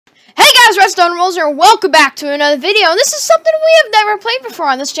Hey guys, Redstone Rolls here. Welcome back to another video. And this is something we have never played before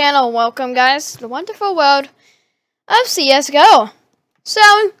on this channel. Welcome guys to the wonderful world of CSGO.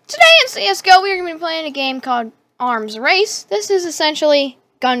 So, today in CSGO we are going to be playing a game called Arms Race. This is essentially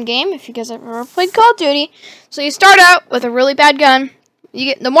a gun game, if you guys have ever played Call of Duty. So you start out with a really bad gun. You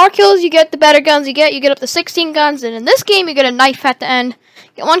get the more kills you get, the better guns you get up to 16 guns, and in this game you get a knife at the end.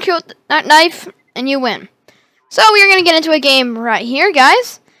 Get one kill with that knife, and you win. So we are going to get into a game right here,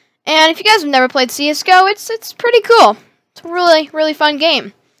 guys. And if you guys have never played CSGO, it's pretty cool. It's a really fun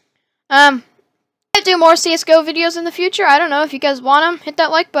game. I might do more CSGO videos in the future. I don't know. If you guys want them, hit that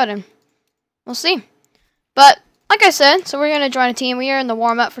like button. We'll see. But, like I said, so we're going to join a team. We are in the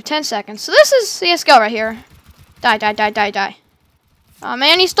warm-up for 10 seconds. So this is CSGO right here. Die. Oh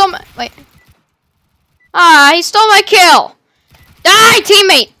man, he stole my... Wait. He stole my kill! Die,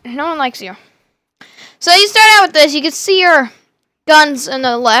 teammate! No one likes you. So you start out with this. You can see your guns in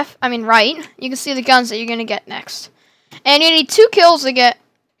the right. You can see the guns that you're going to get next. And you need 2 kills to get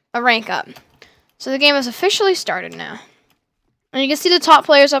a rank up. So the game has officially started now. And you can see the top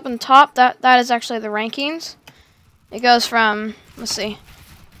players up on the top. That is actually the rankings. It goes from, let's see.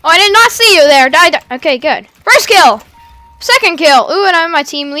 Oh, I did not see you there. Die. Okay, good. First kill. Second kill. Ooh, and I'm my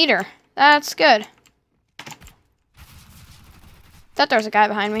team leader. That's good. Thought there was a guy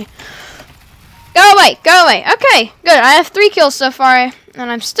behind me. Go away. Okay, good. I have 3 kills so far,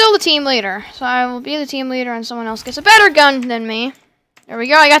 and I'm still the team leader. So I will be the team leader, and someone else gets a better gun than me. There we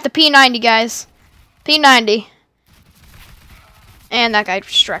go. I got the P90, guys. P90. And that guy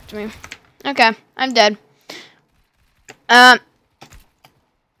struck me. Okay, I'm dead. I'm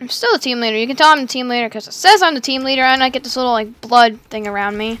still the team leader. You can tell I'm the team leader because it says I'm the team leader, and I get this little, like, blood thing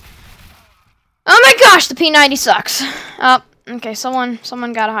around me. Oh my gosh, the P90 sucks. Oh. Okay, someone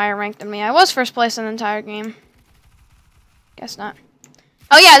got a higher rank than me. I was first place in the entire game. Guess not.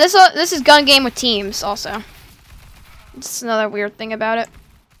 Oh yeah, this is gun game with teams also. It's another weird thing about it.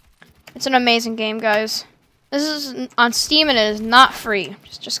 It's an amazing game, guys. This is on Steam and it is not free.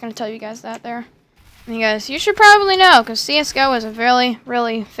 Just gonna tell you guys that there. And you guys, you should probably know because CS:GO is a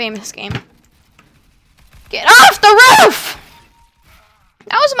really famous game. Get off the roof!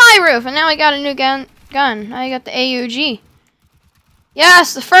 That was my roof, and now I got a new gun. Now I got the AUG.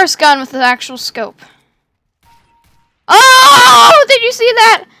 Yes, the first gun with the actual scope. Oh! Did you see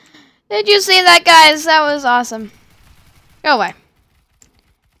that? Did you see that, guys? That was awesome. Go away.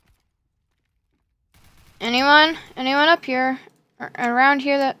 Anyone? Anyone up here? Or around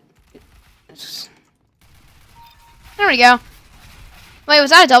here that... There we go. Wait, was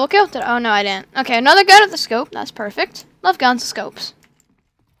that a double kill? Oh, no, I didn't. Okay, another gun with the scope. That's perfect. Love guns with scopes.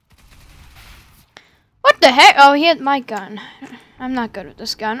 What the heck? Oh, he hit my gun. I'm not good with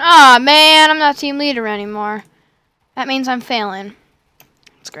this gun. Aw, man, I'm not team leader anymore. That means I'm failing.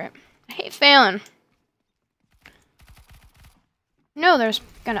 That's great. I hate failing. No, there's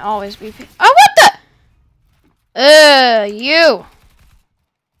gonna always be people. Oh, what the? You.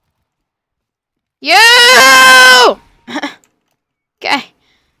 You! Okay.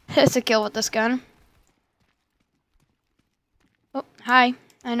 That's a kill with this gun. Oh, hi.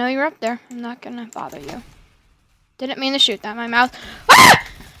 I know you're up there. I'm not gonna bother you. Didn't mean to shoot that in my mouth. Ah!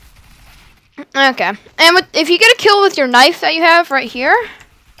 Okay. And if you get a kill with your knife that you have right here,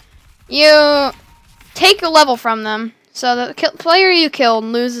 you take a level from them. So the player you killed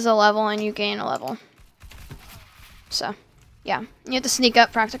loses a level and you gain a level. So, yeah. You have to sneak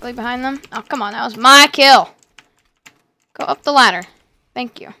up practically behind them. Oh, come on. That was my kill. Go up the ladder.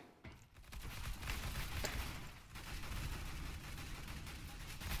 Thank you.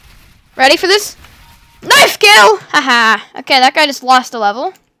 Ready for this? Knife kill! Haha. Okay, that guy just lost a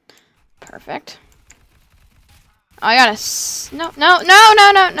level. Perfect. Oh, I gotta... No.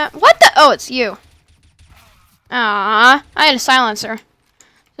 What the... Oh, it's you. Ah, I had a silencer. So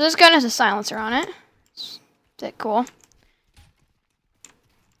this gun has a silencer on it. It's a bit cool.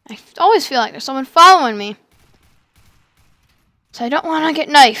 I always feel like there's someone following me. So I don't want to get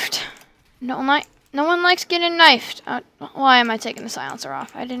knifed. No one likes getting knifed. Why am I taking the silencer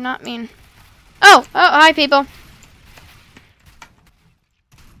off? I did not mean... Oh, hi, people.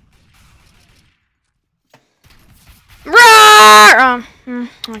 Roar!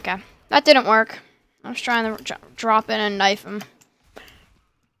 Okay. That didn't work. I was trying to drop in and knife him.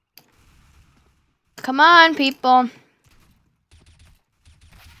 Come on, people.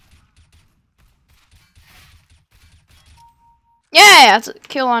 Yeah, that's a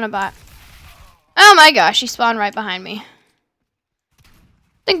kill on a bot. Oh my gosh, he spawned right behind me. I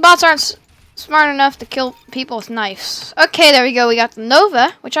think bots aren't smart enough to kill people with knives. Okay, there we go. We got the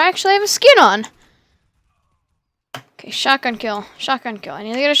Nova, which I actually have a skin on. Okay, shotgun kill. Shotgun kill. I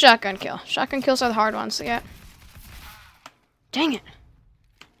need to get a shotgun kill. Shotgun kills are the hard ones to get. Dang it.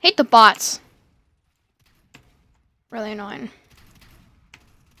 Hate the bots. Really annoying.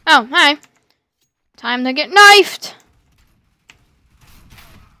 Oh, hi. Time to get knifed.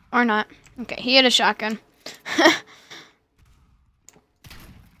 Or not. Okay, he had a shotgun.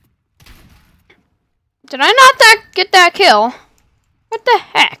 Did I not get that kill? What the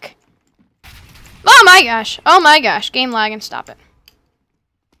heck? Oh my gosh. Oh my gosh. Game lagging. Stop it.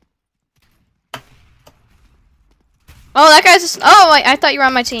 Oh, that guy's just... Oh, wait, I thought you were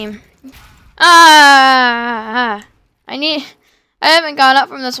on my team. I haven't gone up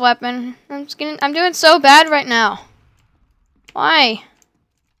from this weapon. I'm doing so bad right now. Why?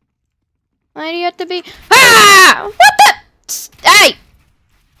 Why do you have to be... Ah! What the... Hey!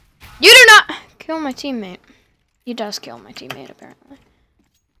 You do not... Kill my teammate. He does kill my teammate, apparently.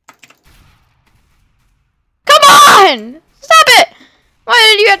 Come on! Stop it!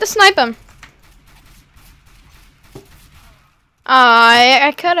 Why did you have to snipe him?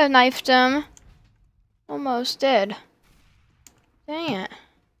 I could have knifed him. Almost did. Dang it.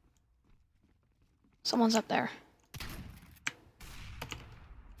 Someone's up there.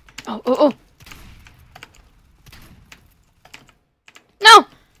 Oh, oh, oh. No!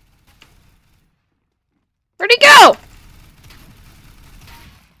 Where'd he go?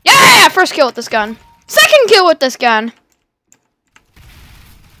 Yeah! First kill with this gun. Second kill with this gun.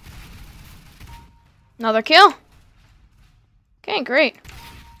 Another kill. Okay, great.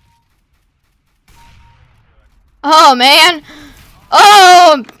 Oh, man.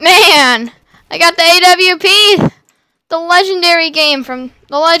 Oh, man. I got the AWP. The legendary game from...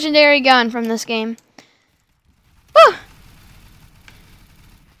 The legendary gun from this game. Whew.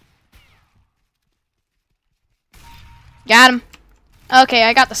 Got him. Okay,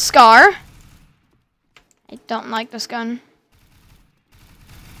 I got the scar. I don't like this gun.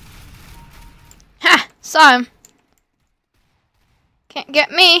 Ha! Saw him. Can't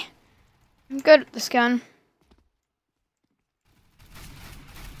get me. I'm good at this gun.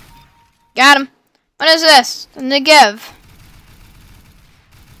 Got him. What is this? The Negev.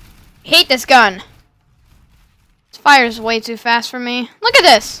 Hate this gun. This fires way too fast for me. Look at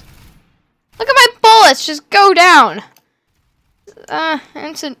this. Look at my bullets just go down.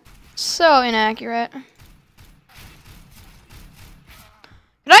 It's so inaccurate.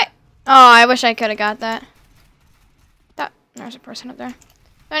 Did I? Oh, I wish I could have got that. There's a person up there.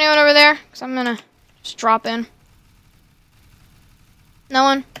 Anyone over there? Because I'm gonna just drop in. No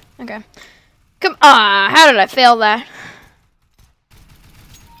one? Okay. Come on. How did I fail that?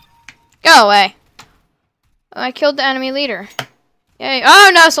 Go away. Oh, I killed the enemy leader. Yay.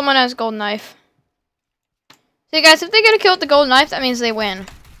 Oh no, someone has a gold knife. See guys, if they get a kill with the gold knife, that means they win.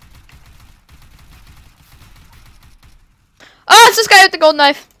 Oh, it's this guy with the gold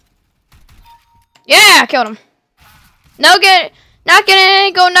knife. Yeah, I killed him. Not getting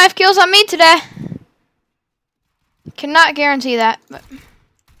any gold knife kills on me today. Cannot guarantee that, but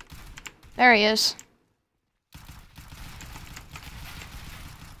there he is.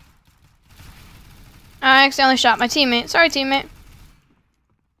 I accidentally shot my teammate. Sorry, teammate.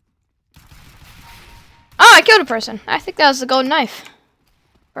 Oh, I killed a person. I think that was the gold knife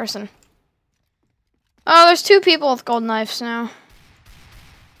person. Oh, there's two people with gold knives now.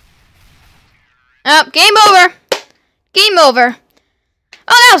 Oh, game over. Game over.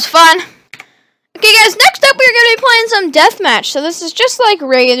 Oh, that was fun. Okay, guys, next up we're going to be playing some Deathmatch. So this is just like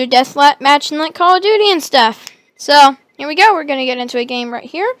regular Deathmatch and like Call of Duty and stuff. So, here we go. We're going to get into a game right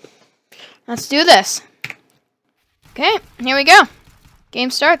here. Let's do this. Okay, here we go.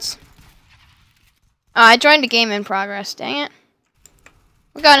 Game starts. Oh, I joined a game in progress. Dang it.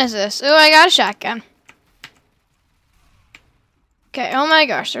 What gun is this? Oh, I got a shotgun. Okay, oh my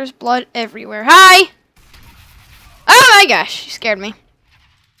gosh, there's blood everywhere. Hi! Oh my gosh, you scared me.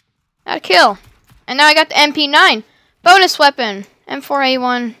 Got a kill. And now I got the MP9. Bonus weapon.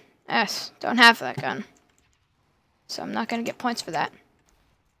 M4A1S. Don't have that gun. So I'm not going to get points for that.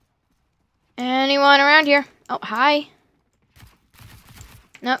 Anyone around here? Oh, hi.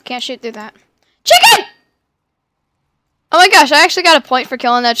 Nope, can't shoot through that. Chicken! Oh my gosh, I actually got a point for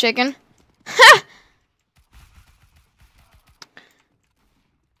killing that chicken. Ha!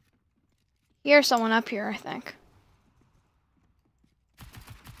 Here's someone up here, I think.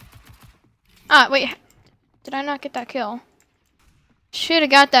 Ah, wait. Did I not get that kill? Should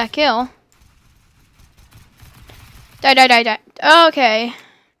have got that kill. Die, die, die, die. Okay.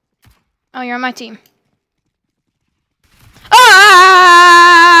 Oh, you're on my team.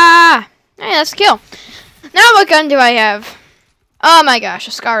 Ah! Hey, that's a kill. Now what gun do I have? Oh my gosh,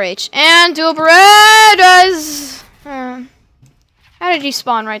 a Scar H. And dual Berettas. How did he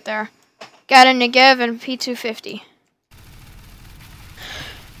spawn right there? Got a Negev and P250.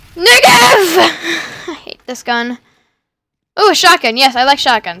 Negev! I hate this gun. Ooh, a shotgun. Yes, I like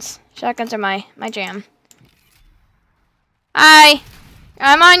shotguns. Shotguns are my jam. Hi.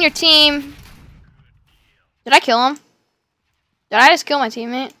 I'm on your team. Did I kill him? Did I just kill my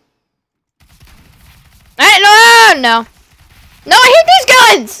teammate? No. No, I hate these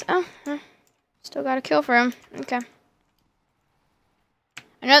guns! Oh, still got a kill for him. Okay.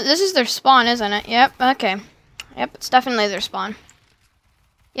 I know this is their spawn, isn't it? Yep, okay. Yep, it's definitely their spawn.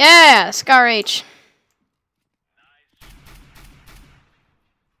 Yeah, Scar H.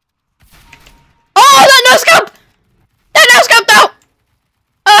 Oh, that no-scope! That no-scope, though!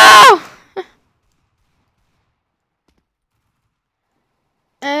 Oh!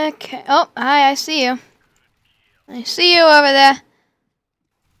 Okay. Oh, hi, I see you. I see you over there.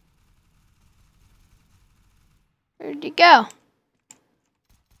 Where'd you go?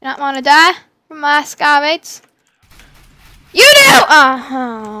 You not want to die from my sky mates? You do!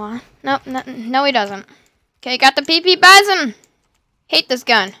 Oh, no, he doesn't. Okay, got the PP Bison. Hate this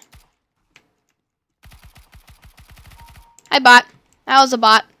gun. Hi, bot. That was a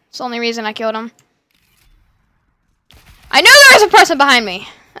bot. It's the only reason I killed him. I knew there was a person behind me.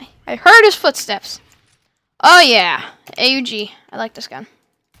 I heard his footsteps. Oh, yeah. AUG. I like this gun.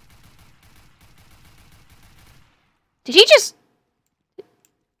 Did he just...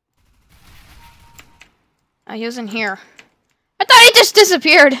 Oh, he was in here. I thought he just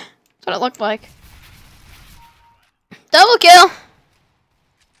disappeared. That's what it looked like. Double kill.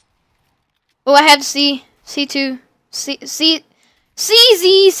 Oh, I had C2...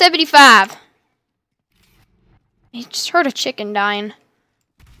 CZ75. I just heard a chicken dying.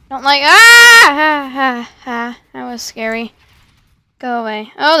 Don't like... That was scary. Go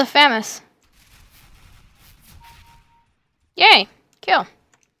away. Oh, the famous. Yay. Kill.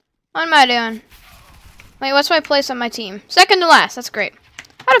 What am I doing? Wait, what's my place on my team? Second to last. That's great.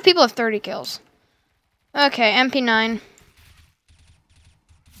 How do people have 30 kills? Okay, MP9.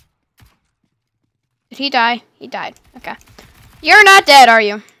 Did he die? He died. Okay. You're not dead, are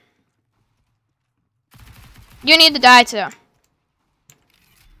you? You need to die too.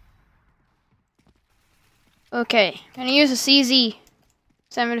 Okay, gonna use a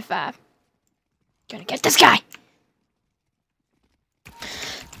CZ75. Gonna get this guy.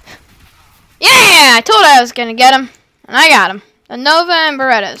 Yeah, I told I was gonna get him, and I got him. The Nova and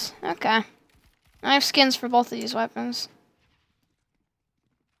Berettas. Okay. I have skins for both of these weapons.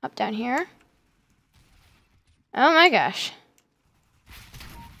 Up down here. Oh my gosh.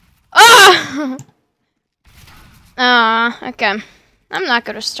 Oh! Okay. I'm not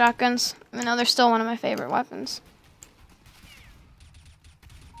good at shotguns, even though they're still one of my favorite weapons.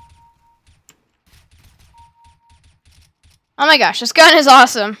 Oh my gosh, this gun is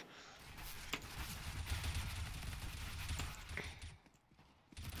awesome.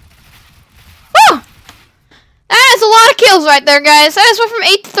 Woo! That is a lot of kills right there, guys. I just went from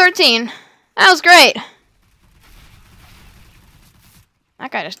 8 to 13. That was great.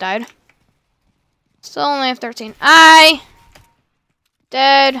 That guy just died. Still only have 13.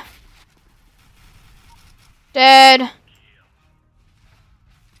 Dead. Dead.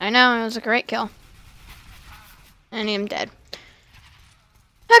 I know, it was a great kill. And I'm dead.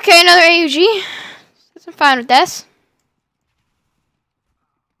 Okay, another AUG. I'm fine with this.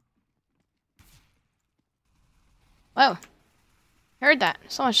 Whoa. Heard that.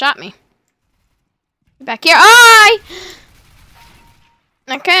 Someone shot me. Back here.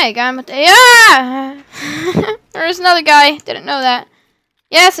 Okay, got him with the... Yeah! There's another guy. Didn't know that.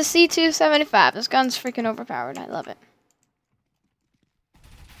 Yes, a C275. This gun's freaking overpowered. I love it.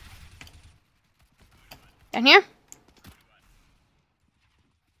 Down here?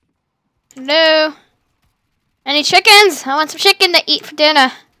 Hello? Any chickens? I want some chicken to eat for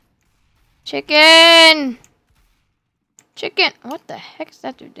dinner. Chicken! Chicken! What the heck is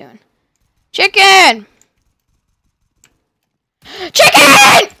that dude doing? Chicken!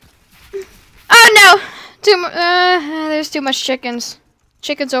 Chicken! Oh no! There's too much chickens.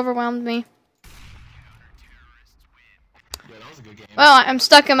 Chickens overwhelmed me. Well, I'm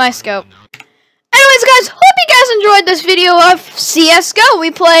stuck in my scope. Anyways, guys, hope you guys enjoyed this video of CSGO.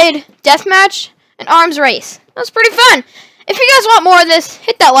 We played Deathmatch and Arms Race. That was pretty fun. If you guys want more of this,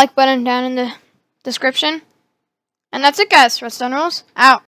 hit that like button down in the description. And that's it, guys. Redstone Rules, out.